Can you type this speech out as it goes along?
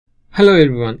Hello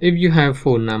everyone, if you have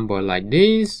phone number like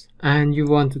this and you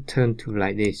want to turn to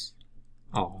like this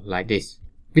or like this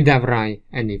without write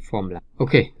any formula.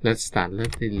 Okay, let's start.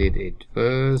 Let's delete it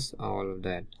first, all of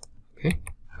that. Okay,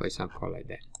 for example like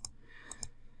that.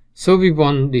 So we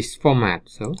want this format,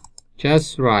 so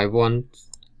just write one,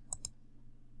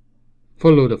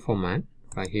 follow the format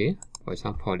right here, for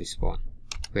example this one.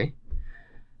 Okay,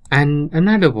 and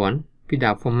another one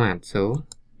without format, so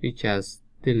we just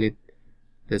delete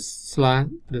the slide,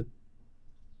 the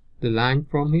line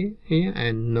from here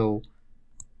and no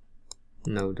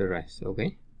the rest.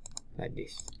 Okay, like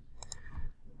this.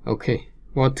 Okay,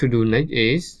 what to do next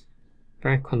is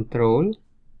press Ctrl.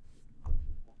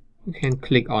 You can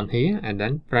click on here and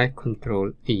then press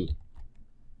Ctrl E.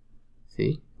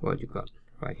 See what you got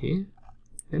right here.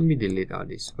 Let me delete all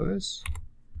this first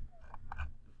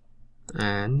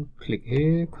and click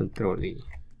here, Ctrl E.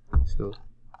 So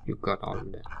you got all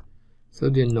of that. So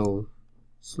there's no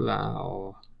slide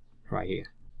or right here.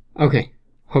 Okay,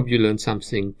 hope you learned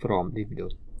something from the video.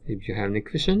 If you have any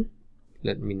question,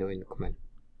 let me know in the comment.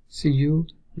 See you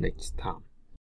next time.